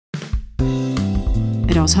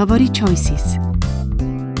Rozhovory Choices.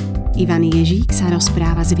 Ivan Ježík sa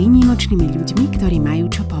rozpráva s výnimočnými ľuďmi, ktorí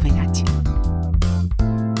majú čo povedať.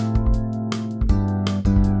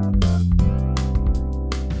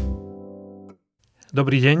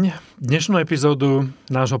 Dobrý deň. Dnešnú epizódu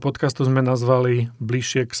nášho podcastu sme nazvali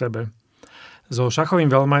Bližšie k sebe. So šachovým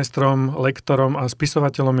veľmajstrom, lektorom a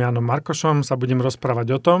spisovateľom Jánom Markošom sa budem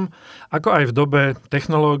rozprávať o tom, ako aj v dobe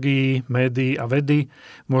technológií, médií a vedy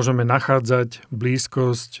môžeme nachádzať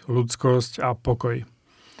blízkosť, ľudskosť a pokoj.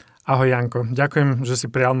 Ahoj Janko, ďakujem, že si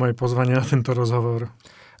prijal moje pozvanie na tento rozhovor.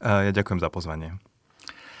 Ja ďakujem za pozvanie.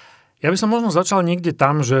 Ja by som možno začal niekde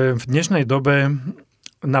tam, že v dnešnej dobe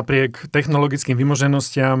napriek technologickým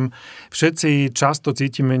vymoženostiam všetci často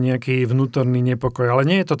cítime nejaký vnútorný nepokoj. Ale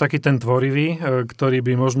nie je to taký ten tvorivý, ktorý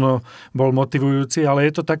by možno bol motivujúci, ale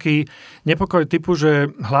je to taký nepokoj typu,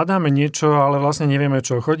 že hľadáme niečo, ale vlastne nevieme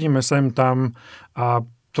čo. Chodíme sem tam a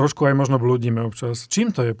trošku aj možno blúdime občas.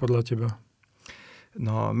 Čím to je podľa teba?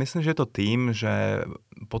 No, myslím, že je to tým, že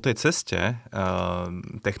po tej ceste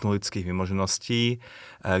technologických vymožeností,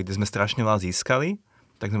 kde sme strašne veľa získali,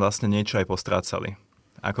 tak sme vlastne niečo aj postrácali.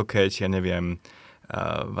 Ako keď, ja neviem,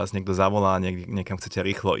 vás niekto zavolá, niekam chcete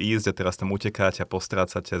rýchlo ísť a teraz tam utekáte a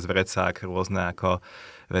postrácate z vrecák rôzne ako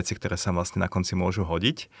veci, ktoré sa vlastne na konci môžu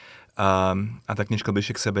hodiť. A tá knižka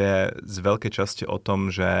Bližšie k sebe je z veľkej časti o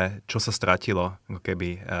tom, že čo sa stratilo ako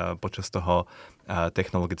keby počas toho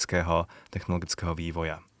technologického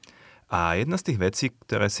vývoja. A jedna z tých vecí,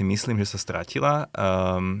 ktoré si myslím, že sa stratila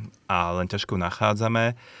a len ťažko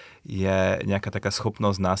nachádzame, je nejaká taká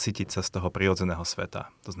schopnosť nasytiť sa z toho prirodzeného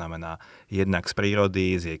sveta. To znamená jednak z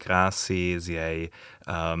prírody, z jej krásy, z jej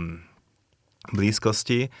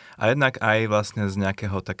blízkosti a jednak aj vlastne z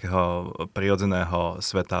nejakého takého prirodzeného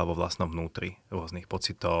sveta vo vlastnom vnútri. Rôznych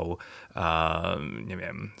pocitov,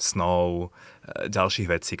 snov, ďalších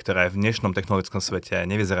vecí, ktoré v dnešnom technologickom svete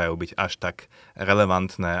nevyzerajú byť až tak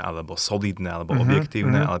relevantné, alebo solidné, alebo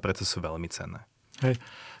objektívne, ale preto sú veľmi cenné. Hej.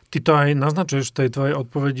 Ty to aj naznačuješ v tej tvojej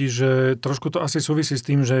odpovedi, že trošku to asi súvisí s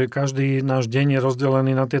tým, že každý náš deň je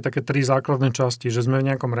rozdelený na tie také tri základné časti, že sme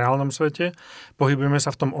v nejakom reálnom svete, pohybujeme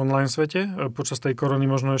sa v tom online svete, počas tej korony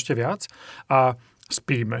možno ešte viac a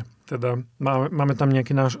spíme. Teda máme tam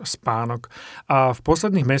nejaký náš spánok. A v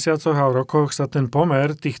posledných mesiacoch a rokoch sa ten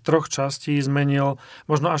pomer tých troch častí zmenil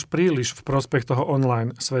možno až príliš v prospech toho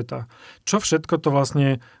online sveta. Čo všetko to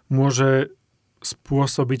vlastne môže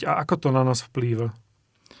spôsobiť a ako to na nás vplýva?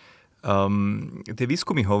 Tie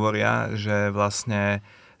výskumy hovoria, že vlastne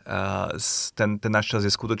ten náš čas je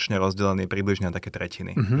skutočne rozdelený približne na také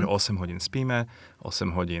tretiny. Že 8 hodín spíme, 8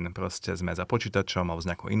 hodín proste sme za počítačom alebo s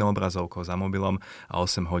nejakou inou obrazovkou, za mobilom a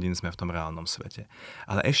 8 hodín sme v tom reálnom svete.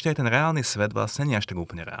 Ale ešte aj ten reálny svet vlastne nie je až tak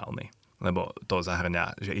úplne reálny. Lebo to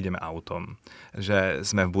zahrňa, že ideme autom, že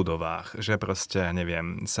sme v budovách, že proste,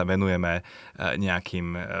 neviem, sa venujeme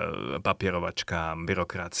nejakým papierovačkám,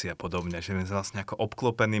 byrokracii a podobne, že sme vlastne ako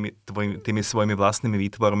obklopenými tými svojimi vlastnými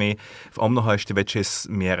výtvormi v omnoho ešte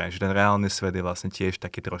väčšej miere, že ten reálny svet je vlastne tiež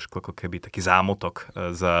taký trošku ako keby taký zámotok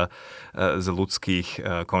z ľudských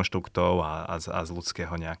konštruktov a z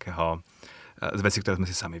ľudského nejakého, z vecí, ktoré sme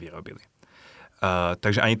si sami vyrobili.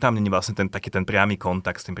 Takže ani tam není vlastne ten priamy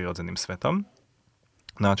kontakt s tým prirodzeným svetom.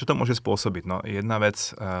 No a čo to môže spôsobiť? No jedna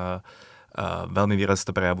vec, veľmi výrazne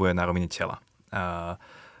to prejavuje na rovine tela.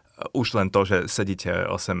 Už len to, že sedíte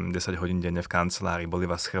 8-10 hodín denne v kancelárii, bolí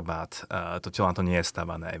vás chrbát, to telo na to nie je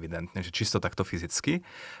stavané evidentne, že čisto takto fyzicky,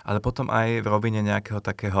 ale potom aj v rovine nejakého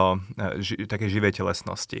takej živej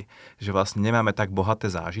telesnosti, že vlastne nemáme tak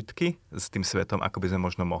bohaté zážitky s tým svetom, ako by sme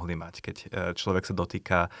možno mohli mať, keď človek sa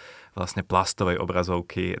dotýka vlastne plastovej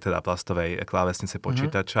obrazovky, teda plastovej klávesnice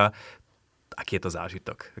počítača. Aký je to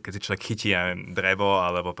zážitok? Keď si človek chytí drevo,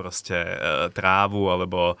 alebo proste trávu,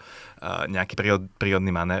 alebo nejaký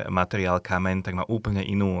prírodný materiál, kameň, tak má úplne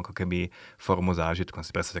inú ako keby formu zážitku.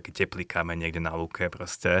 Si predstav taký teplý kameň niekde na lúke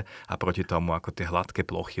proste a proti tomu ako tie hladké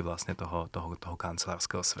plochy vlastne toho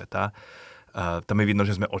kancelárskeho sveta. Tam je vidno,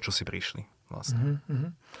 že sme o čosi prišli vlastne.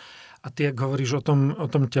 A ty, ak hovoríš o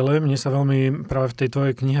tom tele, mne sa veľmi práve v tej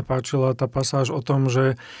tvojej knihe páčila tá pasáž o tom,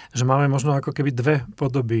 že máme možno ako keby dve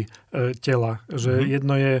podoby tela. Že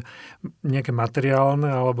jedno je nejaké materiálne,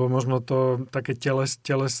 alebo možno to také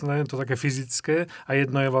telesné, to také fyzické, a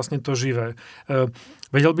jedno je vlastne to živé.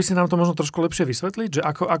 Vedel by si nám to možno trošku lepšie vysvetliť, že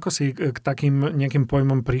ako si k takým nejakým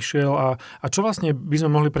pojmom prišiel a čo vlastne by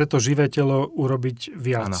sme mohli pre to živé telo urobiť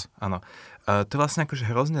viac? Áno. To je vlastne akože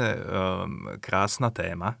hrozne krásna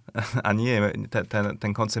téma a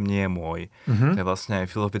ten koncept nie je môj. To je vlastne aj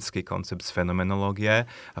filozofický koncept z fenomenológie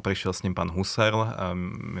a prišiel s ním pán Husserl,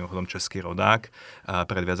 mimochodom český rodák,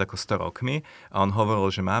 pred viac ako 100 rokmi a on hovoril,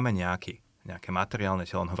 že máme nejaký nejaké materiálne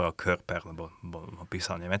telo, on hovoril Körper, lebo ho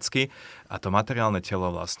písal nemecky. A to materiálne telo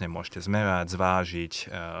vlastne môžete zmerať, zvážiť,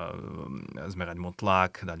 zmerať mu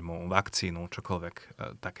tlak, dať mu vakcínu, čokoľvek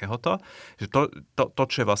takéhoto. Že to,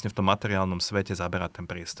 čo je vlastne v tom materiálnom svete zaberá ten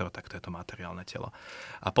priestor, tak to je to materiálne telo.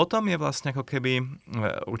 A potom je vlastne ako keby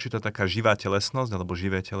určitá taká živá telesnosť, alebo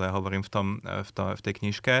živé telo, ja hovorím v tej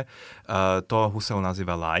knižke. To Husserl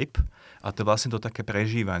nazýva Leib. A to je vlastne to také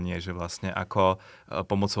prežívanie, že vlastne ako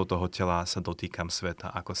pomocou toho tela sa dotýkam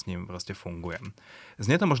sveta, ako s ním proste fungujem.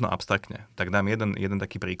 Znie to možno abstraktne, tak dám jeden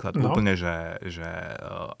taký príklad, úplne, že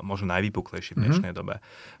možno najvypuklejší v dnešnej dobe.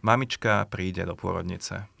 Mamička príde do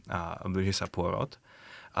pôrodnice a blíži sa pôrod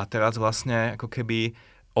a teraz vlastne ako keby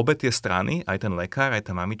obe tie strany, aj ten lekár, aj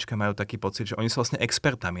tá mamička majú taký pocit, že oni sú vlastne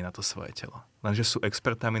expertami na to svoje telo. Lenže sú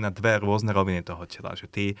expertami na dve rôzne roviny toho tela.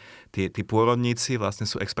 Že tí pôrodníci vlastne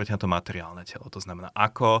sú experti na to materiálne telo. To znamená,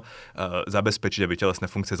 ako zabezpečiť, aby telesné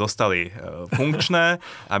funkcie zostali funkčné,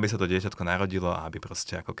 aby sa to dieťatko narodilo a aby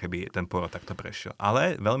proste ako keby ten pôrod takto prešiel.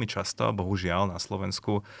 Ale veľmi často, bohužiaľ, na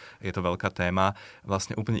Slovensku je to veľká téma,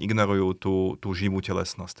 vlastne úplne ignorujú tú živú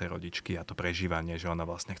telesnosť tej rodičky a to prežívanie, že ona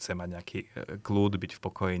vlastne chce mať nejaký kľud, byť v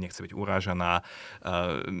pokoji, nechce byť uražaná,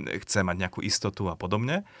 chce mať nejakú istotu a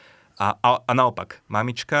podobne. A naopak,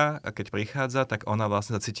 mamička, keď prichádza, tak ona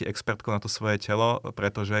vlastne sa cíti expertkou na to svoje telo,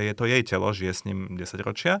 pretože je to jej telo, žije s ním 10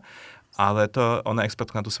 ročia, ale ona je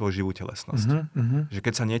expertka na tú svoju živú telesnosť. Že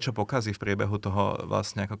keď sa niečo pokazí v priebehu toho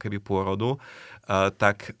vlastne ako keby pôrodu,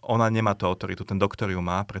 tak ona nemá tú autoritu, ten doktor ju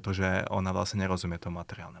má, pretože ona vlastne nerozumie tomu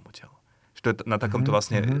materiálnemu telu. Na takomto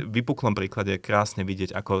vlastne vypuklom príklade je krásne vidieť,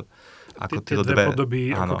 ako tie dve podoby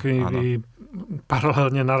ako keby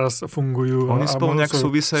paralelne naraz fungujú. Oni spolu nejak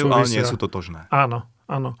súvisejú, ale nie sú totožné. Áno.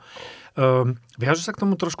 Viaže sa k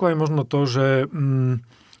tomu trošku aj možno to, že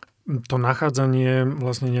to nachádzanie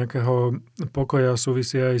vlastne nejakého pokoja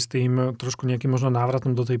súvisí aj s tým trošku nejakým možno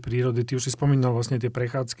návratom do tej prírody. Ty už si spomínal vlastne tie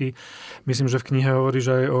prechádzky. Myslím, že v knihe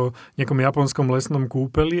hovoríš aj o nejakom japonskom lesnom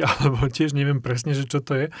kúpeli, alebo tiež neviem presne, že čo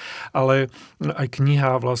to je, ale aj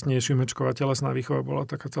kniha vlastne Šimečková telesná výchova bola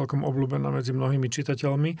taká celkom obľúbená medzi mnohými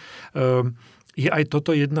čitateľmi. Je aj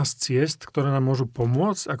toto jedna z ciest, ktoré nám môžu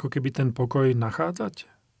pomôcť, ako keby ten pokoj nachádzať?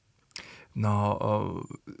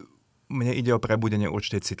 Mne ide o prebudenie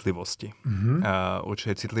určitej citlivosti.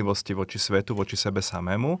 Určitej citlivosti voči svetu, voči sebe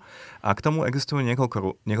samému. A k tomu existuje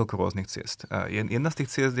niekoľko rôznych ciest. Jedna z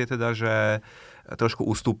tých ciest je teda, že trošku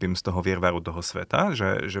ustúpim z toho virvaru toho sveta,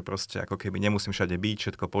 že proste ako keby nemusím všade byť,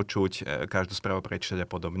 všetko počuť, každú správu prečítať a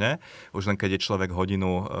podobne. Už len keď je človek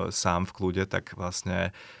hodinu sám v kľude, tak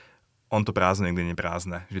vlastne on to prázdne nikdy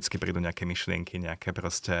neprázdne. Vždycky prídu nejaké myšlienky, nejaké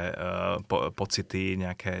proste pocity,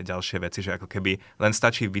 nejaké ďalšie veci, že ako keby len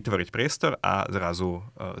stačí vytvoriť priestor a zrazu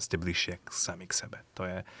ste bližšie sami k sebe. To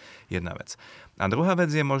je jedna vec. A druhá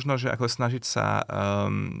vec je možno, že ako snažiť sa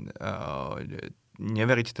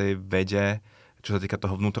neveriť tej vede, čo sa týka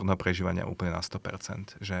toho vnútorného prežívania úplne na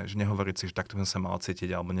 100%. Že nehovoriť si, že takto by som sa mal cítiť,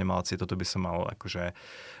 alebo nemal cítiť, toto by som mal akože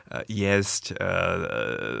jesť,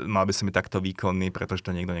 mal by som byť takto výkonný, pretože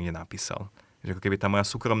to niekto niekde napísal. Že ako keby tá moja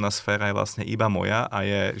súkromná sféra je vlastne iba moja a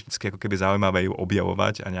je vždy ako keby zaujímavé ju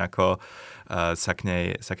objavovať a nejako sa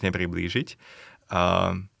k nej priblížiť.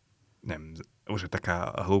 Neviem, už je taká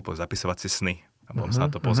hlúposť zapisovať si sny. A potom sa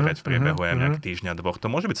na to pozrieť v priebehu nejakých týždňa, dvoch.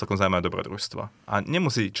 To môže byť celkom zaujímavé dobrodružstvo. A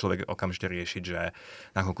nemusí človek okamžite riešiť, že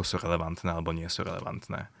nakoľko sú relevantné alebo nie sú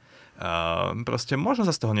relevantné. Proste možno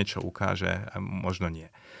sa z toho niečo ukáže a možno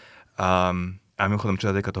nie. A mimochodom, čo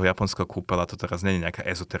sa týka toho japonského kúpela, to teraz nie je nejaká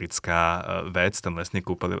ezoterická vec. Ten lesný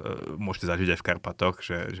kúpel môžete zažiť aj v Karpatoch,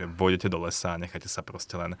 že vojdete do lesa a necháte sa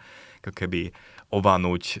proste len ako keby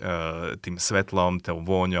ovanúť tým svetlom, tou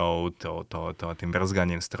vôňou, tým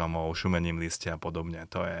vrzganím stromov, šumením listia a podobne.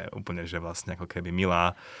 To je úplne, že vlastne ako keby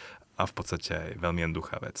milá a v podstate veľmi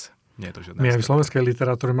jednoduchá vec. My aj v slovenskej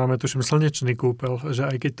literatúre máme tuším slnečný kúpel, že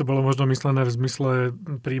aj keď to bolo možno myslené v zmysle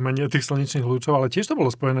príjmania tých slnečných lúčov, ale tiež to bolo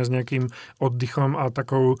spojené s nejakým oddychom a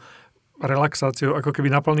takou relaxáciou, ako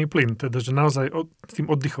keby na plný plyn. Teda, že naozaj tým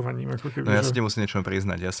oddychovaním. Ako keby, ja sa ti musím niečo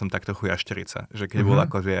priznať. Ja som tak trochu jašterica. Že keď bolo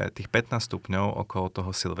akože tých 15 stupňov okolo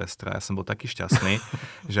toho Silvestra, ja som bol taký šťastný,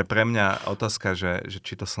 že pre mňa otázka, že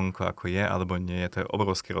či to slnko ako je, alebo nie, to je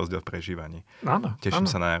obrovský rozdiel v prežívaní. Áno. Teším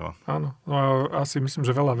sa na jaro. Áno. No, asi myslím,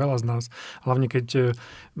 že veľa z nás. Hlavne keď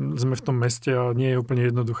sme v tom meste a nie je úplne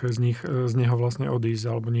jednoduché z neho vlastne odísť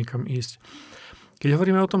alebo niekam ísť. Keď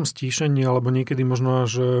hovoríme o tom stíšení, alebo niekedy možno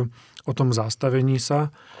až o tom zastavení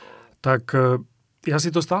sa, tak Ja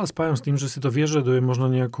si to stále spájam s tým, že si to vyžaduje možno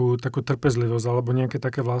nejakú takú trpezlivosť alebo nejaké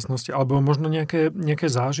také vlastnosti, alebo možno nejaké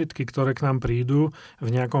zážitky, ktoré k nám prídu v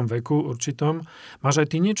nejakom veku určitom. Máš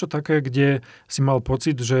aj ty niečo také, kde si mal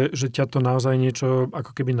pocit, že ťa to naozaj niečo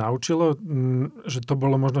ako keby naučilo? Že to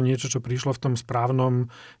bolo možno niečo, čo prišlo v tom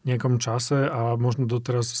správnom nejakom čase a možno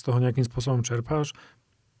doteraz z toho nejakým spôsobom čerpáš?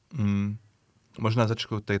 Možno na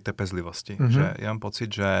začiatku tej trpezlivosti. Že ja mám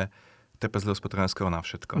pocit, že trpezlivosť potrebujeme skoro na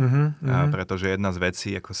všetko. Pretože jedna z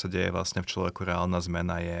vecí, ako sa deje vlastne v človeku, reálna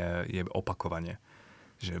zmena je opakovanie.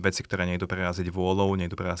 Že veci, ktoré nejdu preraziť vôľou,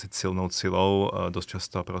 nejdu preraziť silnou silou, dosť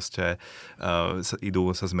často proste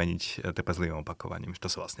idú sa zmeniť trpezlivým opakovaním. To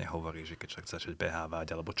sa vlastne hovorí, že keď človek začať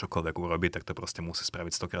behávať alebo čokoľvek urobiť, tak to proste musí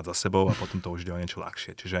spraviť 100-krát za sebou a potom to už ide o niečo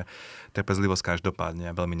ľahšie. Čiže trpezlivosť každopádne,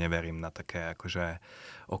 ja veľmi neverím na také akože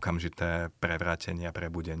okamžité prevrátenia,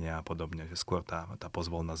 prebudenia a podobne, že skôr tá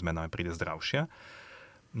pozvolná zmena príde zdravšia.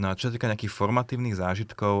 No a čo sa týka nejakých formatívnych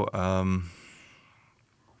zážitkov,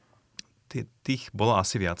 tých bolo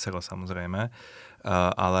asi viacero samozrejme,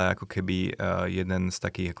 ale ako keby jeden z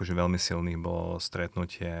takých akože veľmi silných bolo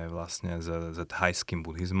stretnutie vlastne s thajským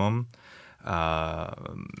buddhizmom.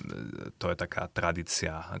 To je taká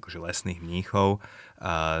tradícia akože lesných mníchov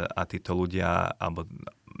a títo ľudia, alebo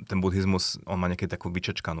ten buddhizmus, on má nejakú takú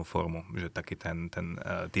vyčečkanú formu, že taký ten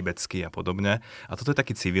tibetský a podobne. A toto je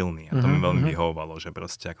taký civilný a to mi veľmi vyhovovalo, že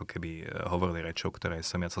proste ako keby hovorili rečou, ktorej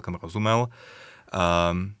som ja celkom rozumel.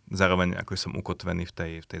 Zároveň ako som ukotvený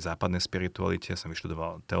v tej západnej spiritualite, som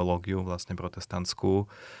vyštudoval teológiu vlastne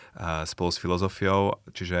protestantskú spolu s filozofiou,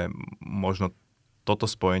 čiže možno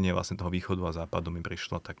toto spojenie vlastne toho východu a západu mi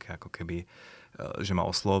prišlo také ako keby, že ma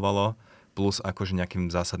oslovovalo, plus akože nejakým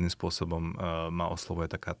zásadným spôsobom ma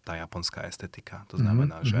oslovuje taká tá japonská estetika. To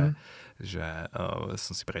znamená, že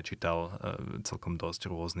som si prečítal celkom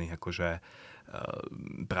dosť rôznych akože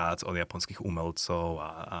prác od japonských umelcov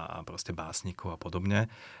a proste básnikov a podobne.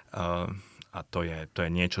 A to je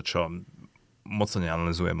niečo, čo moc sa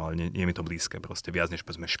neanalyzujem, ale je mi to blízke. Proste viac než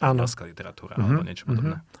povedzme španielská literatúra alebo niečo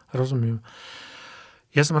podobné. Rozumiem.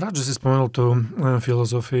 Ja som rád, že si spomenul tú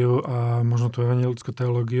filozofiu a možno tú evangelickú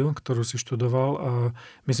teológiu, ktorú si študoval. A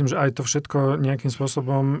myslím, že aj to všetko nejakým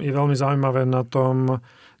spôsobom je veľmi zaujímavé na tom,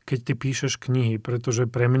 keď ty píšeš knihy,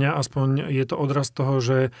 pretože pre mňa aspoň je to odraz toho,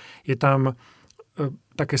 že je tam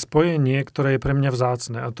také spojenie, ktoré je pre mňa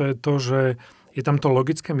vzácne. A to je to, že je tam to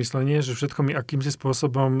logické myslenie, že všetko mi akýmsi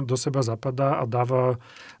spôsobom do seba zapadá a dáva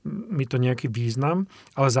mi to nejaký význam,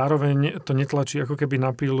 ale zároveň to netlačí ako keby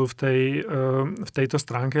na pílu v tejto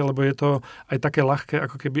stránke, lebo je to aj také ľahké,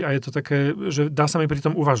 ako keby, a je to také, že dá sa mi pri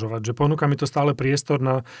tom uvažovať, že ponúka mi to stále priestor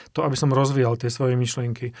na to, aby som rozvíjal tie svoje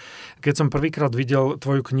myšlienky. Keď som prvýkrát videl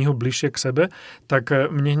tvoju knihu Bližšie k sebe, tak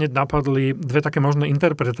mne hneď napadli dve také možné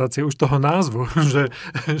interpretácie už toho názvu,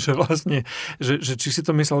 že vlastne, že či si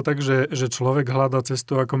to myslel tak, že človek hľadá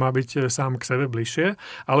cestu, ako má byť sám k sebe bližšie,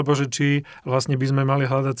 alebo že či vlastne by sme mali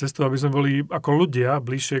hľadať cestu, aby sme boli ako ľudia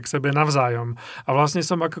bližšie k sebe navzájom. A vlastne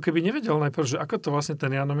som ako keby nevedel najprv, že ako to vlastne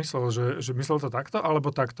ten Jano myslel, že myslel to takto,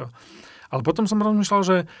 alebo takto. Ale potom som rozmýšľal,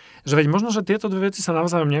 že veď možno, že tieto dve veci sa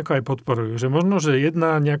navzájom nejako aj podporujú. Že možno, že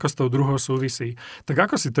jedna nejako s tou druhou súvisí. Tak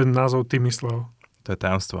ako si ten názov ty myslel? To je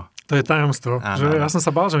tajomstvo. To je tajomstvo. Že ja som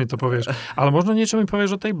sa bál, že mi to povieš. Ale možno niečo mi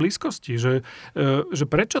povieš o tej blízkosti. Že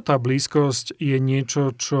prečo tá blízkosť je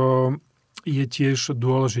niečo, čo je tiež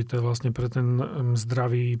dôležité vlastne pre ten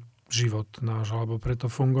zdravý život náš, alebo pre to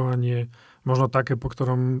fungovanie možno také, po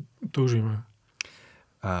ktorom túžime.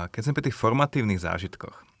 Keď sme pri tých formatívnych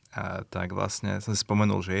zážitkoch, tak vlastne som si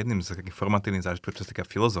spomenul, že jedným z takých formatívnych zážitkov, čo sa týka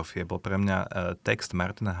filozofie, bol pre mňa text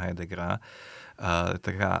Martina Heideggera,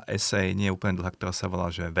 taká esej, nie je úplne dlhá, ktorá sa volá,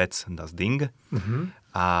 že Wetz das Ding.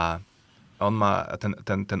 A on má,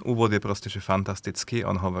 ten úvod je proste, že fantastický.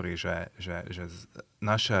 On hovorí, že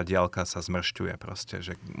naša diaľka sa zmršťuje proste,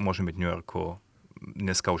 že môžeme byť v New Yorku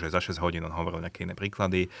dneska už aj za 6 hodín, on hovoril nejaké iné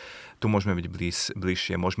príklady. Tu môžeme byť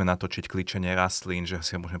bližšie, môžeme natočiť klíčenie rastlín, že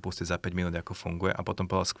si ho môžeme pustiť za 5 minút, ako funguje. A potom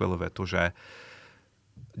povedal skvelú vetu, že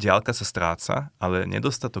diaľka sa stráca, ale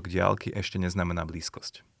nedostatok diaľky ešte neznamená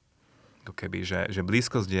blízkosť. Ako keby, že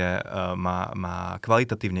blízkosť má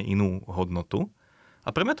kvalitatívne inú hodnotu.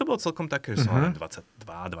 A pre mňa to bolo celkom také, že som len 22,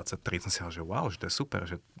 23, som si hovoril, že wow, že to je super,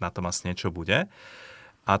 že na tom asi niečo bude.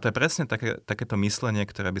 A to je presne takéto myslenie,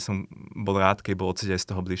 ktoré by som bol rád, keď bol cítiť aj z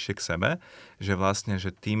toho bližšie k sebe, že vlastne,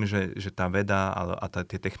 že tým, že tá veda a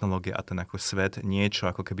tie technológie a ten ako svet niečo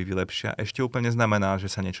ako keby vylepšia, ešte úplne znamená, že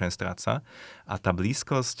sa niečo nestráca. A tá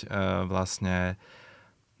blízkosť vlastne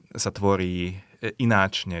sa tvorí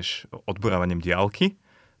ináč než odborávaním diaľky,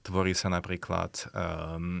 Tvorí sa napríklad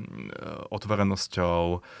otvorenosťou,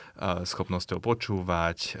 schopnosťou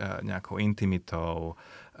počúvať, nejakou intimitou,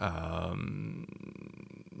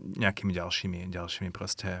 nejakými ďalšími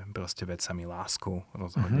proste vecami, lásku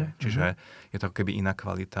rozhodne. Čiže je to keby iná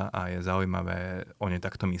kvalita a je zaujímavé o nej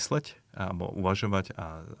takto mysleť alebo uvažovať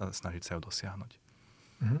a snažiť sa ju dosiahnuť.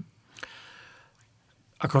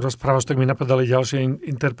 Ako rozprávaš, tak mi napadali ďalšie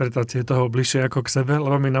interpretácie toho bližšie ako k sebe,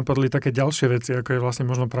 lebo mi napadli také ďalšie veci, ako je vlastne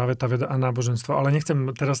možno práve tá veda a náboženstvo. Ale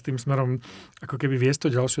nechcem teraz tým smerom ako keby viesť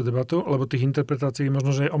tú ďalšiu debatu, lebo tých interpretácií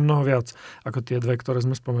možno, že je o mnoho viac ako tie dve, ktoré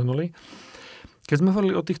sme spomenuli. Keď sme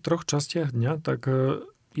hovorili o tých 3 častiach dňa, tak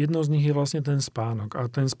jednou z nich je vlastne ten spánok. A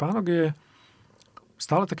ten spánok je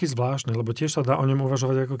stále taký zvláštny, lebo tiež sa dá o ňom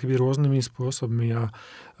uvažovať ako keby rôznymi spôsobmi a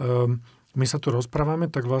my sa tu rozprávame,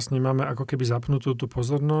 tak vlastne máme ako keby zapnutú tú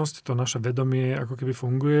pozornosť, to naše vedomie ako keby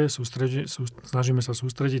funguje, snažíme sa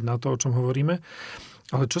sústrediť na to, o čom hovoríme.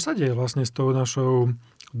 Ale čo sa deje vlastne s tou našou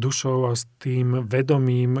dušou a s tým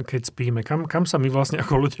vedomím, keď spíme? Kam sa my vlastne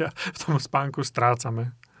ako ľudia v tom spánku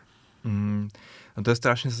strácame? No to je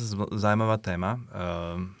strašne zaujímavá téma.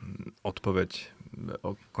 Odpoveď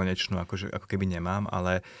konečnú ako keby nemám,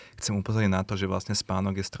 ale chcem upozorniť na to, že vlastne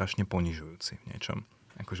spánok je strašne ponižujúci v niečom.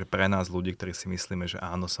 Akože pre nás ľudí, ktorí si myslíme, že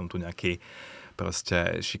áno, som tu nejaký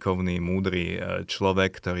proste šikovný, múdry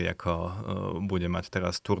človek, ktorý ako bude mať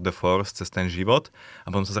teraz tour de force cez ten život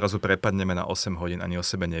a potom sa zrazu prepadneme na 8 hodín, ani o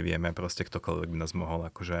sebe nevieme, proste ktokoľvek by nás mohol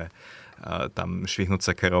akože tam švihnúť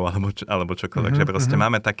sekerov alebo čokoľvek. Že proste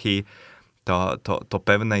máme taký to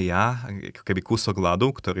pevné ja, ako keby kúsok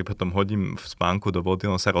ľadu, ktorý potom hodím v spánku do vody,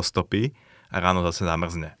 on sa roztopí a ráno zase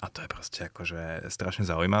zamrzne. A to je proste akože strašne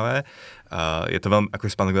zaujímavé. Je to ako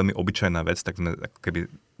je spánok veľmi obyčajná vec, tak sme ako keby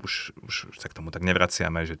už sa k tomu tak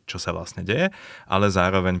nevraciame, že čo sa vlastne deje, ale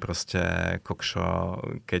zároveň proste kokšo,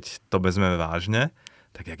 keď to vezmeme vážne,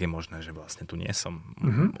 tak jak je možné, že vlastne tu nie som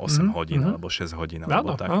 8 hodín alebo 6 hodín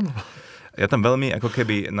alebo tak. Áno. Ja tam veľmi ako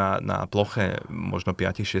keby na ploche možno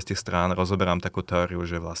 5-6 strán rozoberám takú teóriu,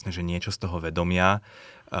 že vlastne, že niečo z toho vedomia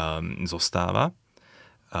zostáva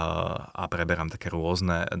a preberám také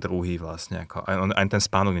rôzne druhy vlastne. Aj ten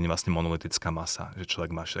spánok nie je vlastne monolitická masa, že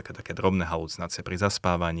človek má také drobné halucinácie pri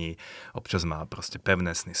zaspávaní, občas má proste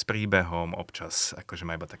pevné sny s príbehom, občas akože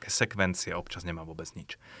má iba také sekvencie, občas nemá vôbec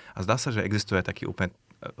nič. A zdá sa, že existuje taký úplne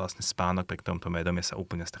vlastne spánok, pri ktorom to vedomie sa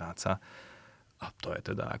úplne stráca. A to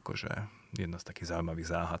je teda akože jedna z takých zaujímavých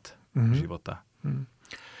záhad života.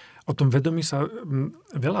 O tom vedomí sa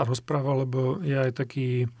veľa rozpráva, lebo je aj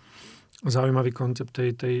taký zaujímavý koncept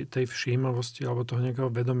tej všímavosti alebo toho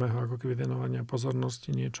nejakého vedomého ako keby venovania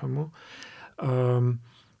pozornosti niečomu.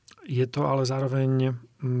 Je to ale zároveň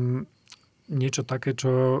niečo také,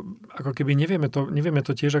 čo ako keby nevieme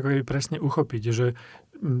to tiež ako keby presne uchopiť, že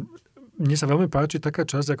mne sa veľmi páči taká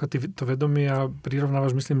časť, ako ty to vedomie a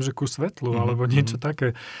prirovnávaš, myslím, že ku svetlu alebo niečo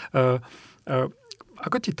také.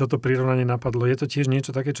 Ako ti toto prirovnanie napadlo? Je to tiež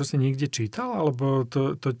niečo také, čo si niekde čítal? Alebo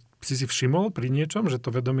to si všimol pri niečom, že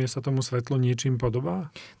to vedomie sa tomu svetlu niečím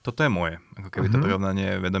podobá? Toto je moje. Ako keby to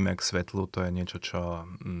prirovnanie vedomia k svetlu, to je niečo, čo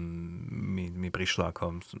mi prišlo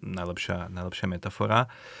ako najlepšia metafora.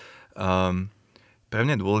 Pre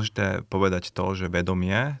mňa je dôležité povedať to, že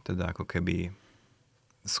vedomie, teda ako keby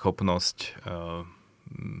schopnosť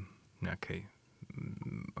nejakej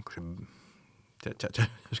akože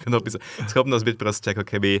schopnosť byť proste ako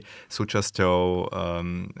keby súčasťou,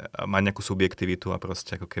 mať nejakú subjektivitu a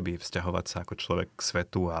proste ako keby vzťahovať sa ako človek k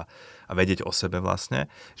svetu a vedieť o sebe vlastne,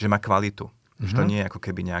 že má kvalitu. Že to nie je ako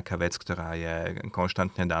keby nejaká vec, ktorá je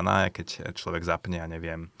konštantne daná, keď človek zapne, ja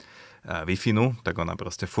neviem, Wi-Fi, tak ona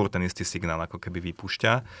proste furt ten istý signál ako keby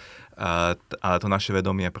vypúšťa. Ale to naše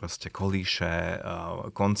vedomie proste kolíše,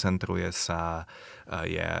 koncentruje sa,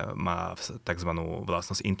 má takzvanú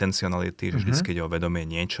vlastnosť intencionality, že vždycky ide o vedomie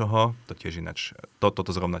niečoho. To tiež ináč, toto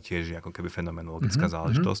zrovna tiež je ako keby fenomenologická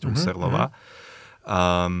záležitosť Husserlova.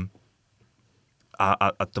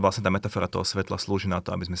 A to vlastne tá metafora toho svetla slúži na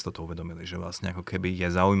to, aby sme si toto uvedomili, že vlastne ako keby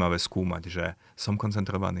je zaujímavé skúmať, že som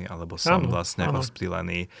koncentrovaný, alebo som vlastne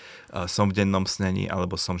rozptýlený, som v dennom snení,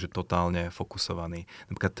 alebo som že totálne fokusovaný.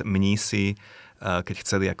 Napríklad mnísi, keď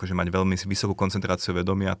chceli akože mať veľmi vysokú koncentráciu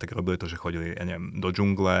vedomia, tak robili to, že chodili, ja neviem, do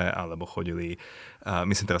džungle, alebo chodili,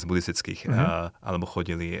 myslím teraz buddhistických, alebo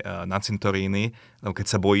chodili na cintoríny, lebo keď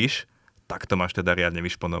sa bojíš, tak to máš teda riadne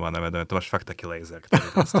vyšponované vedomie. To máš fakt taký laser,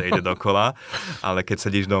 ktorý proste ide dokola. Ale keď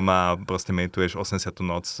sedíš doma a proste medituješ 80.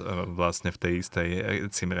 noc vlastne v tej istej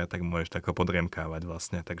cimre, tak môžeš tak podriemkávať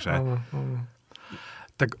vlastne. Takže...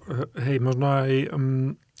 Tak hej, možno aj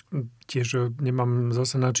tiež nemám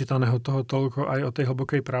zase načítaného toho toľko aj o tej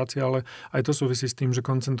hlbokej práci, ale aj to súvisí s tým, že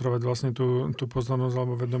koncentrovať vlastne tú pozornosť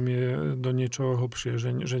alebo vedomie do niečoho hlbšie,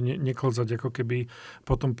 že neklzať ako keby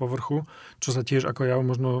po tom povrchu, čo sa tiež ako ja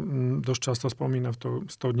možno dosť často spomína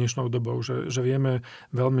s tou dnešnou dobou, že vieme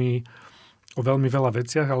o veľmi veľa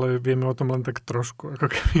veciach, ale vieme o tom len tak trošku.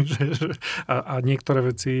 Ako keby, a niektoré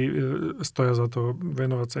veci stoja za to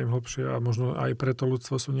venovať sa im hlbšie a možno aj preto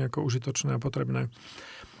ľudstvo sú nejako užitočné a potrebné.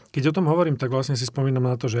 Keď o tom hovorím, tak vlastne si spomínam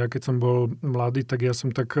na to, že ja keď som bol mladý, tak ja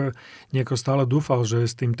som tak nejako stále dúfal, že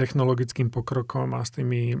s tým technologickým pokrokom a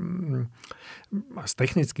s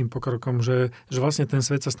technickým pokrokom, že vlastne ten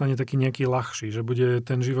svet sa stane taký nejaký ľahší, že bude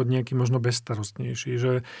ten život nejaký možno bezstarostnejší,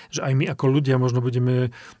 že aj my ako ľudia možno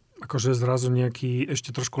budeme akože zrazu nejaký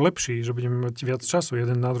ešte trošku lepší, že budeme mať viac času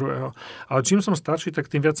jeden na druhého. Ale čím som starší, tak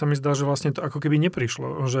tým viac sa mi zdá, že vlastne to ako keby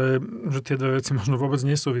neprišlo, že tie dve veci možno vôbec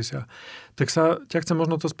nesúvisia. Tak sa ťa chcem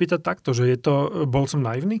možno to spýtať takto, že bol som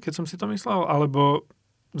naivný, keď som si to myslel, alebo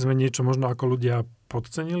sme niečo možno ako ľudia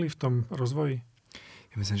podcenili v tom rozvoji?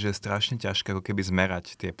 Ja myslím, že je strašne ťažké ako keby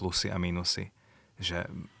zmerať tie plusy a mínusy. Že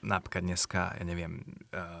napríklad dneska, ja neviem,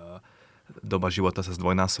 doba života sa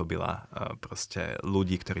zdvojnásobila. Proste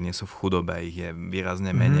ľudí, ktorí nie sú v chudobe, ich je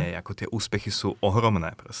výrazne menej. Ako tie úspechy sú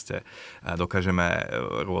ohromné. Proste dokážeme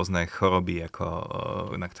rôzne choroby,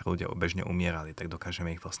 na ktoré ľudia bežne umierali, tak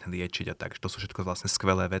dokážeme ich vlastne liečiť a tak. To sú všetko vlastne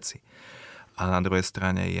skvelé veci. A na druhej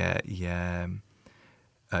strane je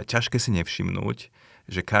ťažké si nevšimnúť,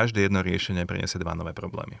 že každé jedno riešenie priniesie dva nové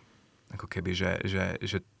problémy. Ako keby,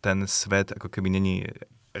 že ten svet ako keby není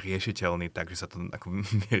riešiteľný, takže sa to ako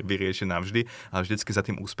vyrieši navždy, ale vždycky za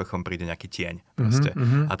tým úspechom príde nejaký tieň. Proste.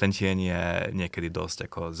 A ten tieň je niekedy dosť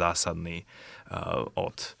ako zásadný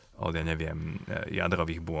od ja neviem,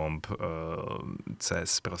 jadrových bomb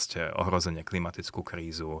cez proste ohrozenie, klimatickú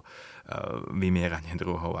krízu, vymieranie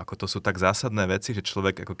druhov. Ako to sú tak zásadné veci, že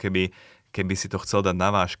človek ako keby si to chcel dať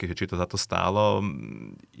na vážky, že či to za to stálo,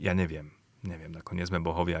 ja neviem. Ako nie sme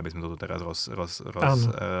bohovia, aby sme to tu teraz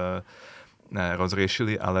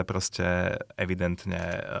rozriešili, ale proste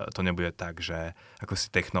evidentne to nebude tak, že ako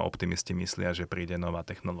si techno-optimisti myslia, že príde nová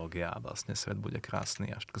technológia a vlastne svet bude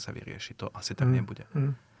krásny a všetko sa vyrieši. To asi tak nebude.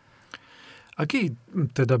 Aký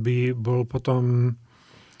teda by bol potom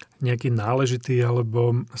nejaký náležitý,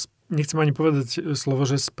 alebo nechcem ani povedať slovo,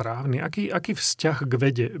 že správny. Aký vzťah k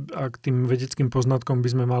vede a k tým vedeckým poznatkom by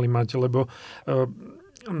sme mali mať? Lebo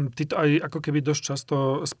ty to aj ako keby dosť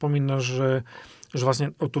často spomínaš, že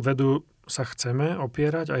vlastne o tú vedu sa chceme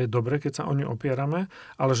opierať a je dobre, keď sa o ňu opierame,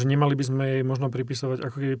 ale že nemali by sme jej možno pripisovať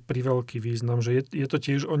ako keby priveľký význam, že je to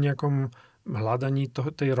tiež o nejakom hľadaní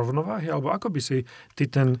tej rovnováhy, alebo ako by si ty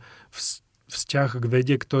ten vzťah k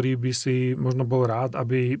vede, ktorý by si možno bol rád,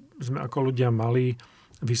 aby sme ako ľudia mali,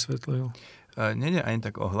 vysvetlil? Nie je ani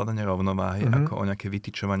tak o hľadanie rovnováhy, ako o nejaké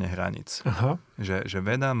vytyčovanie hraníc. Že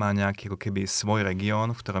veda má nejaký ako keby svoj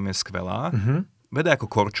región, v ktorom je skvelá. Veda je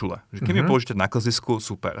ako korčule. Že keď mi použite na klzisku,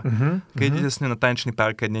 super. Keď idete s ňou na tanečný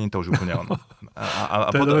parket, nie je to už úplne ono.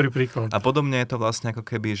 To je dobrý príklad. A podobne je to vlastne ako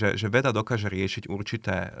keby, že veda dokáže riešiť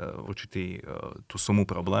určitý tú sumu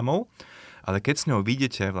problémov, ale keď s ňou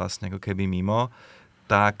vidíte vlastne ako keby mimo,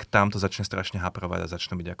 tak tam to začne strašne haprovať a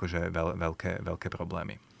začnú byť akože veľké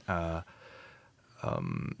problémy.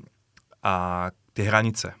 A tie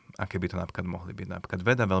hranice, aké by to napríklad mohli byť. Napríklad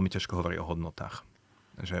veda veľmi ťažko hovorí o hodnotách.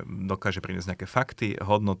 Že dokáže priniesť nejaké fakty,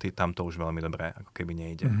 hodnoty, tam to už veľmi dobre ako keby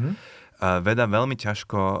nejde. Veda veľmi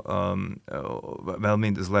ťažko, veľmi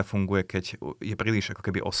zle funguje, keď je príliš ako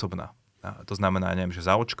keby osobná. To znamená, neviem, že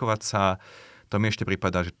zaočkovať sa, to mi ešte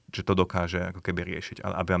prípada, že to dokáže ako keby riešiť.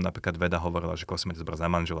 Ale aby vám napríklad veda hovorila, že koľko si máte zobrať za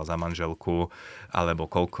manžela, za manželku, alebo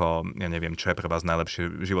koľko, ja neviem, čo je pre vás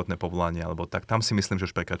najlepšie životné povolanie, alebo tak, tam si myslím, že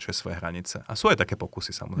už prekračuje svoje hranice. A sú aj také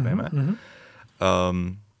pokusy, samozrejme.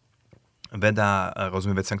 Veda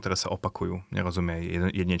rozumie veciam, ktoré sa opakujú. Nerozumie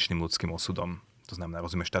jedinečným ľudským osudom. To znamená,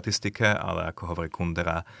 rozumie štatistike, ale ako hovorí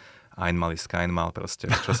Kundera, einmal ist keinmal, proste,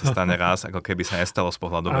 čo sa stane raz, ako keby sa nestalo z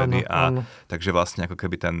pohľadu vedy. Takže vlastne ako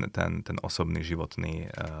keby ten osobný, životný,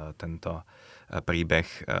 tento príbeh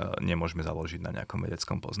nemôžeme založiť na nejakom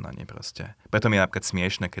vedeckom poznaní proste. Preto mi je napríklad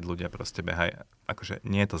smiešne, keď ľudia proste behajú, akože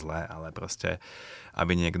nie je to zlé, ale proste,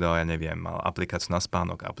 aby niekto, ja neviem, mal aplikáciu na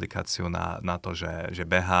spánok, aplikáciu na to, že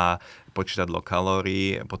behá, počítadlo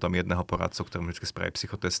kalórií, potom jedného poradcu, ktorému vždy spraví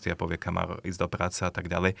psychotesty a povie, kam má ísť do práce a tak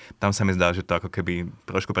ďalej. Tam sa mi zdá, že to ako keby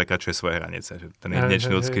trošku prekračuje svoje hranice, že ten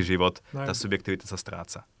jedinečný ľudský život, tá subjektivita sa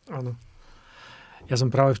stráca. Áno. Ja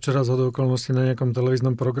som práve včera zhodou okolností na nejakom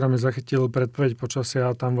televíznom programe zachytil predpoveď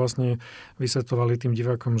počasia a tam vlastne vysvetľovali tým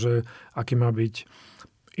divákom, že aký má byť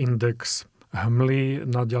index hmly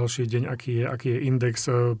na ďalší deň, aký je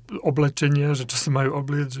index oblečenia, že čo sa majú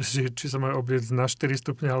obliecť, či sa majú obliecť na 4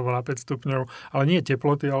 stupne alebo na 5 stupňov, ale nie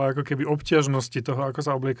teploty, ale ako keby obťažnosti toho, ako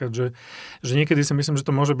sa obliekať, že niekedy si myslím, že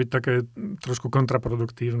to môže byť také trošku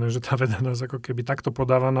kontraproduktívne, že tá veda nás ako keby takto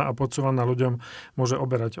podávaná a podsúvaná ľuďom môže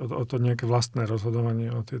oberať o to nejaké vlastné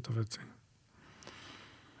rozhodovanie o tieto veci.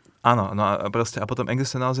 Áno, no a potom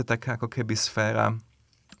existuje naozaj taká ako keby sféra.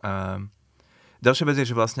 Ďalšia vec je,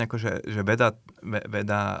 že vlastne akože, že veda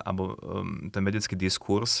alebo ten vedecký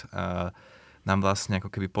diskurs nám vlastne ako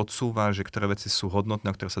keby podsúva, že ktoré veci sú hodnotné,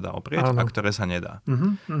 o ktoré sa dá oprieť a ktoré sa nedá.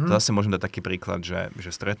 Zase môžem dať taký príklad, že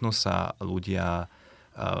stretnú sa ľudia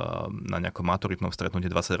na nejakom maturitnom stretnutí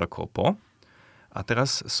 20 rokov po. A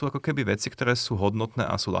teraz sú ako keby veci, ktoré sú hodnotné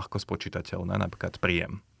a sú ľahko spočítateľné, napríklad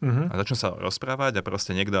príjem. A začnú sa rozprávať a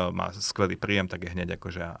proste niekto má skvelý príjem, tak je hneď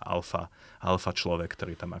akože alfa človek,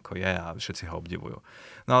 ktorý tam ako je a všetci ho obdivujú.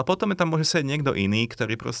 No ale potom tam môže sedieť niekto iný,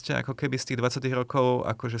 ktorý proste ako keby z tých 20 rokov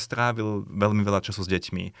akože strávil veľmi veľa času s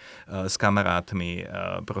deťmi, s kamarátmi,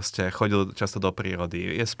 proste chodil často do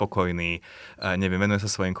prírody, je spokojný, neviem, venuje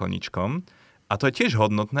sa svojim koníčkom. A to je tiež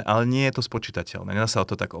hodnotné, ale nie je to spočítateľné. Nedá sa o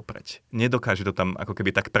to tak opreť. Nedokáže to tam ako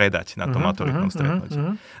keby tak predať na tom maturitnom stretnutí.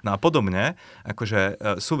 No a podobne, akože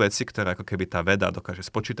sú veci, ktoré ako keby tá veda dokáže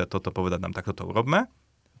spočítať toto, povedať nám takto to urobme.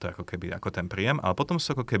 To je ako keby ako ten príjem. Ale potom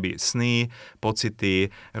sú ako keby sny,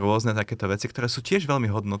 pocity, rôzne takéto veci, ktoré sú tiež veľmi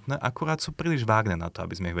hodnotné, akurát sú príliš vágne na to,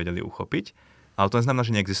 aby sme ich vedeli uchopiť. Ale to neznamená,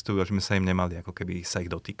 že neexistujú a že sme sa im nemali ako keby sa ich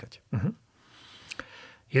dotýkať.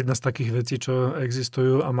 Jedna z takých vecí, čo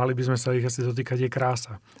existujú a mali by sme sa ich asi dotýkať, je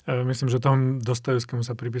krása. Myslím, že tomu Dostojevskému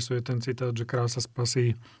sa pripisuje ten citát, že krása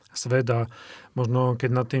spasí svet a možno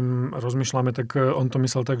keď nad tým rozmýšľame, tak on to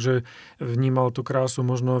myslel tak, že vnímal tú krásu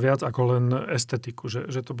možno viac ako len estetiku, že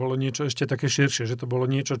to bolo niečo ešte také širšie, že to bolo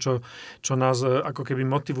niečo, čo nás ako keby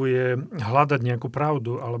motivuje hľadať nejakú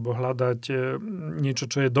pravdu alebo hľadať niečo,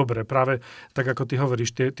 čo je dobré. Práve tak, ako ty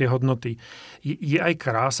hovoríš, tie hodnoty. Je aj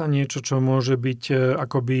krása niečo, čo môže byť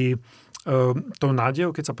akoby tou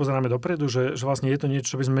nádejou, keď sa pozeráme dopredu, že vlastne je to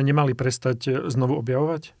niečo, čo by sme nemali prestať znovu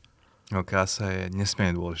objavovať? No, krása je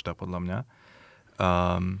nesmierne dôležitá podľa mňa.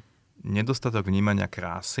 Nedostatok vnímania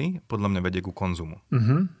krásy podľa mňa vedie ku konzumu.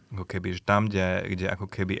 Ako keby, že tam, kde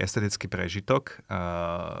ako keby estetický prežitok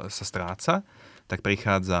sa stráca, tak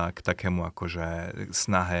prichádza k takému akože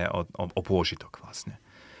snahe o pôžitok vlastne.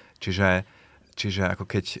 Čiže ako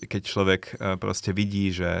keď človek proste vidí,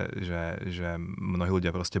 že mnohí ľudia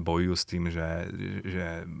proste bojujú s tým, že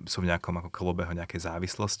sú v nejakom ako kolobehu nejakej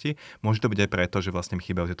závislosti, môže to byť aj preto, že vlastne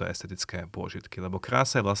chýbajú tieto estetické pôžitky. Lebo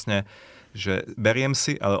krása je vlastne, že beriem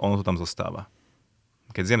si, ale ono to tam zostáva.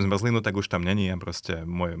 Keď zjem zmrzlinu, tak už tam není a proste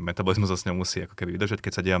môj metabolizmus s ňou musí ako keby vydržať.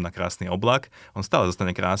 Keď sa dívam na krásny oblak, on stále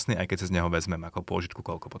zostane krásny, aj keď sa z neho vezmem ako pôžitku,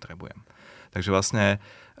 koľko potrebujem. Takže vlastne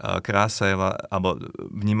krása alebo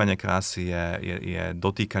vnímanie krásy je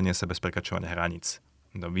dotýkanie sa bez prekračovania hraníc.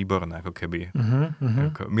 No, výborné, ako keby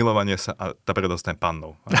ako milovanie sa a tá predostane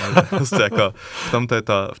pannou. Ako,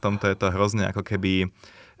 v tomto je to hrozne ako keby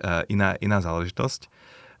iná záležitosť.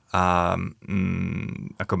 A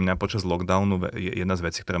ako mňa počas lockdownu jedna z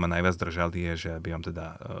vecí, ktoré ma najviac držali, je, že bývam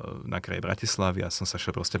teda na kraji Bratislavy a som sa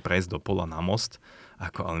šiel proste prejsť do pola na most,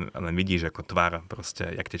 ako len vidíš ako tvár, proste,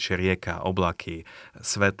 jak tečie rieka, oblaky,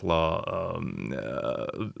 svetlo,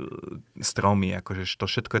 stromy, akože to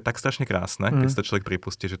všetko je tak strašne krásne, keď si to človek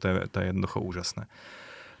pripustí, že to je jednoducho úžasné.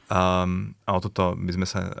 A o toto by sme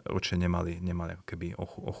sa určite nemali ako keby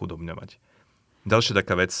ochudobňovať. Ďalšia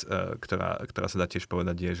taká vec, ktorá sa dá tiež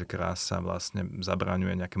povedať, je, že krása vlastne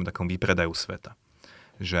zabraňuje nejakému takom výpredaju sveta.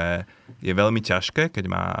 Že je veľmi ťažké, keď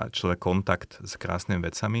má človek kontakt s krásnymi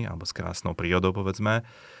vecami alebo s krásnou prírodou, povedzme,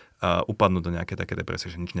 upadnúť do nejaké také depresie,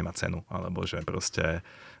 že nič nemá cenu. Alebo že proste,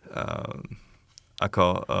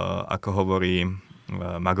 ako hovorí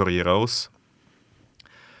Magory Rose,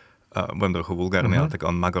 budem trochu vulgárny, ale tak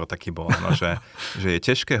on Magor taký bol, no, že je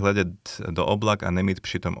ťažké hľadať do oblak a nemít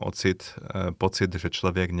přitom pocit, že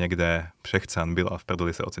človek niekde přechcán byl a v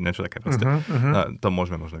prdeli sa ocit, niečo také proste. No, to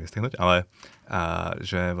môžeme možno vystihnúť, ale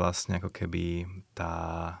že vlastne ako keby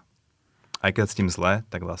aj keď s tým zle,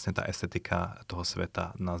 tak vlastne tá estetika toho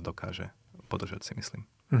sveta nás dokáže podržať, si myslím.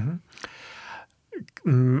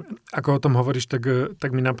 Ako o tom hovoríš,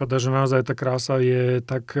 tak mi napadá, že naozaj tá krása je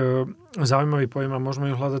tak zaujímavý pojem a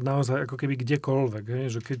môžeme ju hľadať naozaj ako keby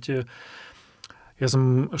kdekoľvek. Že keď Ja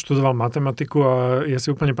som študoval matematiku a ja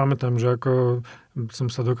si úplne pamätám, že ako som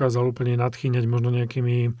sa dokázal úplne nadchýňať možno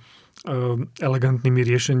nejakými elegantnými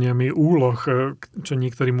riešeniami úloh, čo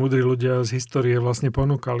niektorí múdri ľudia z histórie vlastne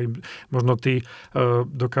ponúkali. Možno ty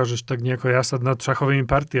dokážeš tak nejako jasať nad šachovými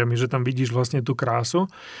partiami, že tam vidíš vlastne tú krásu.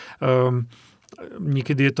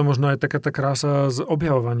 Niekedy je to možno aj taká tá krása z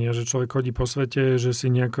objavovania, že človek chodí po svete, že si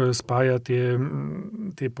nejako spája tie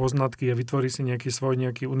poznatky a vytvorí si nejaký svoj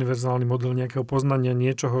nejaký univerzálny model nejakého poznania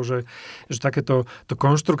niečoho, že takéto to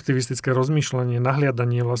konštruktivistické rozmýšľanie,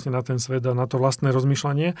 nahliadanie vlastne na ten svet a na to vlastné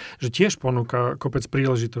rozmýšľanie, že tiež ponúka kopec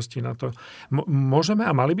príležitostí na to. Môžeme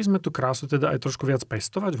a mali by sme tú krásu teda aj trošku viac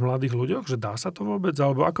pestovať v mladých ľuďoch, že dá sa to vôbec,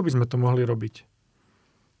 alebo ako by sme to mohli robiť?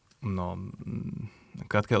 No,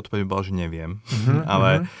 krátka odpoveď bola, že neviem,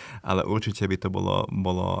 ale určite by to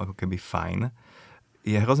bolo ako keby fajn.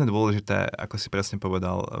 Je hrozne dôležité, ako si presne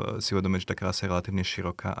povedal, si uvedomiť, že tá krása je relatívne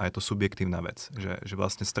široká a je to subjektívna vec. Že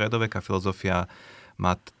vlastne stredoveká filozofia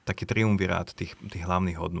má taký triumvirát tých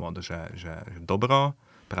hlavných hodnôt, že dobro,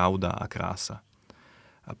 pravda a krása.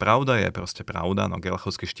 A pravda je proste pravda, no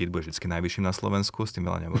Gerlachovský štít bude vždy najvyšším na Slovensku, s tým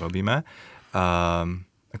veľa neurobíme.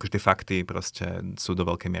 Akože tie fakty proste sú do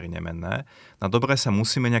veľkej miery nemenné. Na dobre sa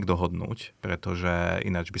musíme nejak dohodnúť, pretože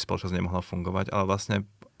ináč by spoločnosť nemohla fungovať, ale vlastne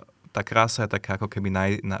tá krása je taká ako keby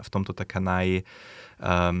v tomto taká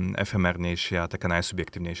efemernejšia, taká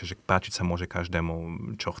najsubjektívnejšia, že páčiť sa môže každému,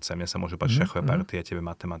 čo chce. Mne sa môže páčiť šachové partie, tebe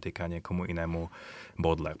matematika, niekomu inému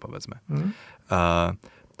Baudelaire, povedzme.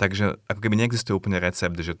 Takže ako keby neexistuje úplne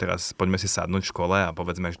recept, že teraz poďme si sadnúť v škole a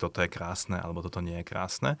povedzme, že toto je krásne alebo toto nie je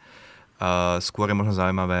krásne. Skôr je možno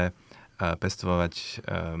zaujímavé pestovať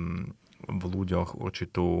v ľuďoch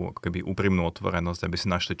určitú ako keby úprimnú otvorenosť, aby si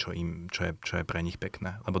našli, čo je pre nich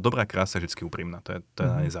pekné. Lebo dobrá krása je vždy úprimná. To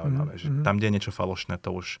je zaujímavé. Že tam, kde je niečo falošné,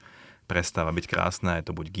 to už prestáva byť krásne. Je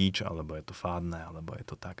to buď gíč, alebo je to fádne, alebo je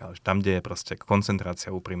to tak. Ale tam, kde je proste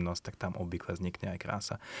koncentrácia, úprimnosť, tak tam obvykle vznikne aj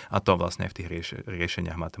krása. A to vlastne aj v tých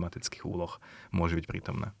riešeniach matematických úloh môže byť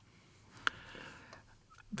prítomné.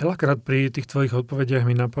 Veľakrát pri tých tvojich odpovediach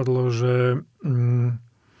mi napadlo, že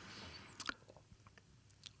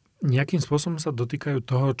nejakým spôsobom sa dotýkajú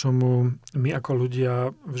toho, čomu my ako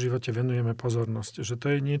ľudia v živote venujeme pozornosť. Že to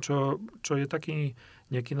je niečo, čo je taký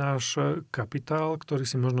nejaký náš kapitál, ktorý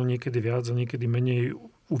si možno niekedy viac a niekedy menej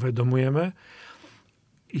uvedomujeme.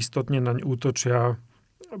 Istotne naň útočia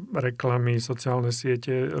reklamy, sociálne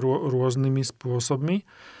siete rôznymi spôsobmi.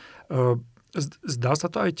 Zdá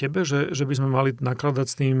sa to aj tebe, že by sme mali nakladať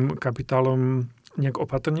s tým kapitálom nejak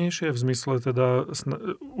opatrnejšie, v zmysle teda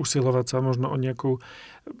usilovať sa možno o nejakú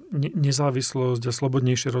nezávislosť a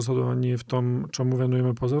slobodnejšie rozhodovanie v tom, čomu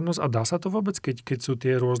venujeme pozornosť? A dá sa to vôbec, keď sú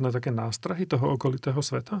tie rôzne také nástrahy toho okolitého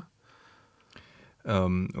sveta?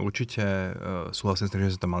 Určite súhlasím s tým,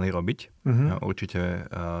 že sa to mali robiť.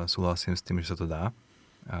 Určite súhlasím s tým, že sa to dá.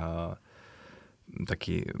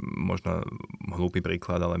 Taký možno hlúpy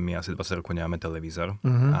príklad, ale my asi 20 rokov nemáme televízor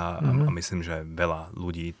a myslím, že veľa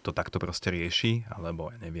ľudí to takto proste rieši,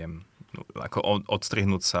 alebo ja neviem, ako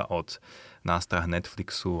odstrihnúť sa od nástrah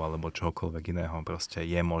Netflixu alebo čohokoľvek iného proste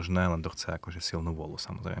je možné, len to chce akože silnú vôľu,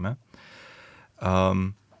 samozrejme.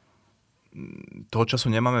 Toho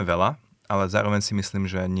času nemáme veľa, ale zároveň si myslím,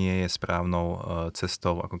 že nie je správnou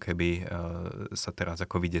cestou, ako keby sa teraz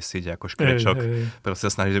ako vydesiť, ako škrečok. Proste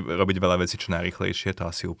sa snažiť robiť veľa vecí čo najrýchlejšie, to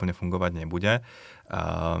asi úplne fungovať nebude.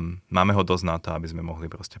 Máme ho dosť na to, aby sme mohli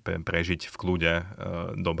proste prežiť v kľude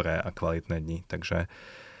dobré a kvalitné dni. Takže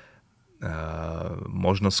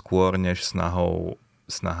možno skôr, než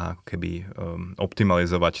snaha keby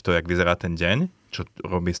optimalizovať to, jak vyzerá ten deň, čo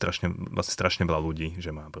robí strašne veľa ľudí,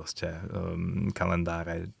 že má proste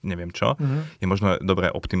kalendáre, neviem čo. Je možno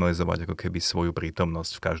dobré optimalizovať ako keby svoju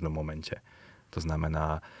prítomnosť v každom momente. To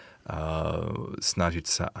znamená snažiť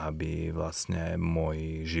sa, aby vlastne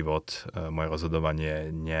môj život, moje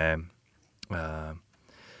rozhodovanie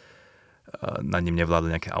na ním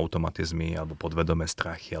nevládli nejaké automatizmy alebo podvedomé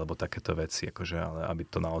strachy alebo takéto veci, akože, ale aby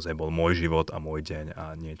to naozaj bol môj život a môj deň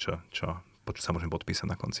a niečo, čo sa môžem podpísať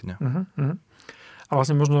na konci dňa. A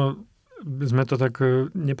vlastne možno sme to tak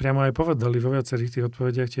nepriamo aj povedali vo viacerých tých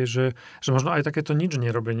odpovediach tiež, že možno aj takéto nič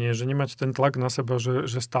nerobenie, že nemať ten tlak na seba, že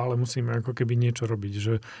stále musíme ako keby niečo robiť,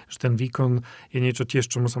 že ten výkon je niečo tiež,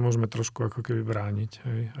 čomu sa môžeme trošku ako keby brániť,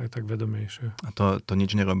 aj tak vedomejšie. A to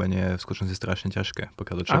nič nerobenie je v skutočnosti strašne ťažké,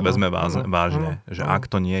 pokiaľ to človek vezme vážne, že ak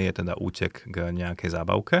to nie je teda útek k nejakej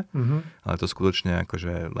zábavke, ale to skutočne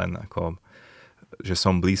akože len ako že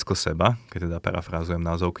som blízko seba, keď teda parafrázujem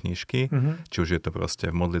názov knižky, či už je to proste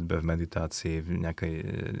v modlitbe, v meditácii, v nejakej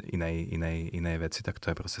inej veci, tak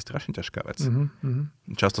to je proste strašne ťažká vec.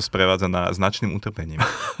 Často sprevádzaná značným utrpením.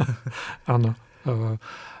 Áno.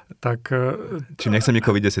 Čím nechcem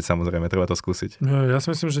nikoho vydesiť, samozrejme, treba to skúsiť. Ja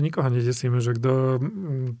si myslím, že nikoho nedesíme, že kto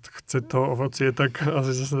chce to ovocie, tak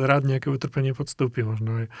asi zase rád nejaké utrpenie podstúpi,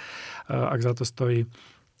 možno aj, ak za to stojí.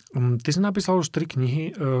 Ty si napísal už 3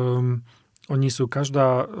 knihy, oni sú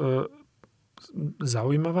každá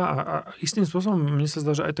zaujímavá a istým spôsobom mne sa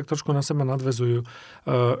zdá, že aj tak trošku na seba nadväzujú.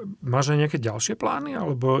 Máš aj nejaké ďalšie plány?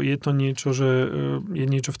 Alebo je to niečo, že je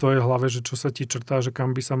niečo v tvojej hlave, že čo sa ti črtá, že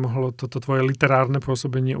kam by sa mohlo toto tvoje literárne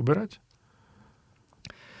pôsobenie uberať?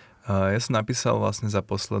 Ja som napísal vlastne za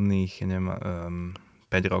posledných,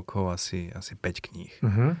 5 rokov asi 5 kníh.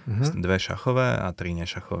 2 šachové a 3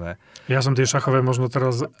 nešachové. Ja som tie šachové možno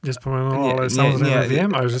teraz nespomenul, ale samozrejme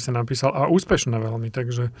viem aj, že si napísal a úspešné veľmi,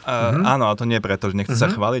 takže... Áno, a to nie preto, že nechcem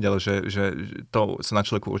sa chváliť, ale že to sa na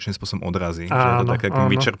človeku určitým spôsobom odrazí. Že je to také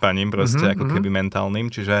vyčerpaním proste, ako keby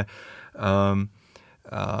mentálnym, čiže...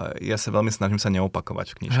 ja sa veľmi snažím sa neopakovať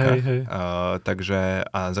v knižkách.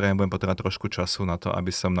 Takže a zrejme budem potrebovať trošku času na to,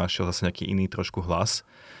 aby som našiel zase nejaký iný trošku hlas,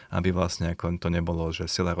 aby vlastne ako to nebolo,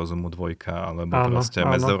 že Sila rozumu 2, alebo proste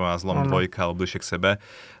Medzerová zlom 2, alebo Bližšie k sebe,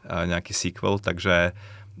 nejaký sequel, takže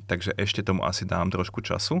ešte tomu asi dám trošku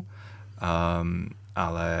času,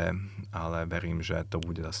 ale verím, že to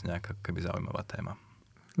bude zase nejaká keby zaujímavá téma.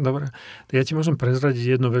 Dobre, ja ti môžem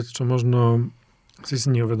prezradiť jednu vec, čo možno si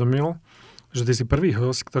neuvedomil, že ty si prvý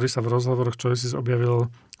host, ktorý sa v rozhovoroch Choices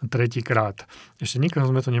objavil 3-krát. Ešte nikoho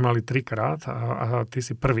sme to nemali 3-krát a ty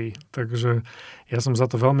si prvý. Takže ja som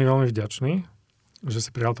za to veľmi, veľmi vďačný, že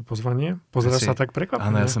si prijal to pozvanie. Pozeráš sa tak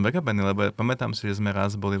prekvapený? Áno, ja som prekvapený, lebo pamätám si, že sme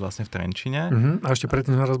raz boli vlastne v Trenčine. A ešte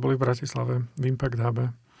predtým sme raz boli v Bratislave, v Impact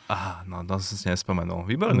Hube. Aha, no to som si nespomenul.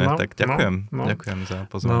 Výborné, tak ďakujem. Ďakujem za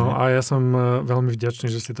pozvanie. No a ja som veľmi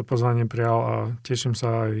vďačný, že si to pozvanie prijal a teším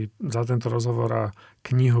sa aj za tento rozhovor a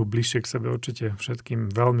knihu Bližšie k sebe určite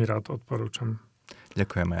všetkým veľmi rád odporúčam.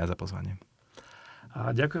 Ďakujem aj za pozvanie.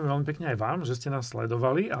 A ďakujem veľmi pekne aj vám, že ste nás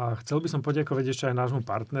sledovali a chcel by som poďakovať ešte aj nášmu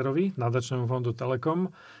partnerovi, nadačnému fondu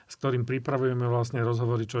Telekom, s ktorým pripravujeme vlastne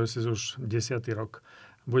rozhovory Choices už 10. rok.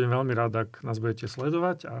 Budem veľmi rád, ak nás budete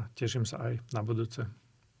sledovať a teším sa aj na budúce.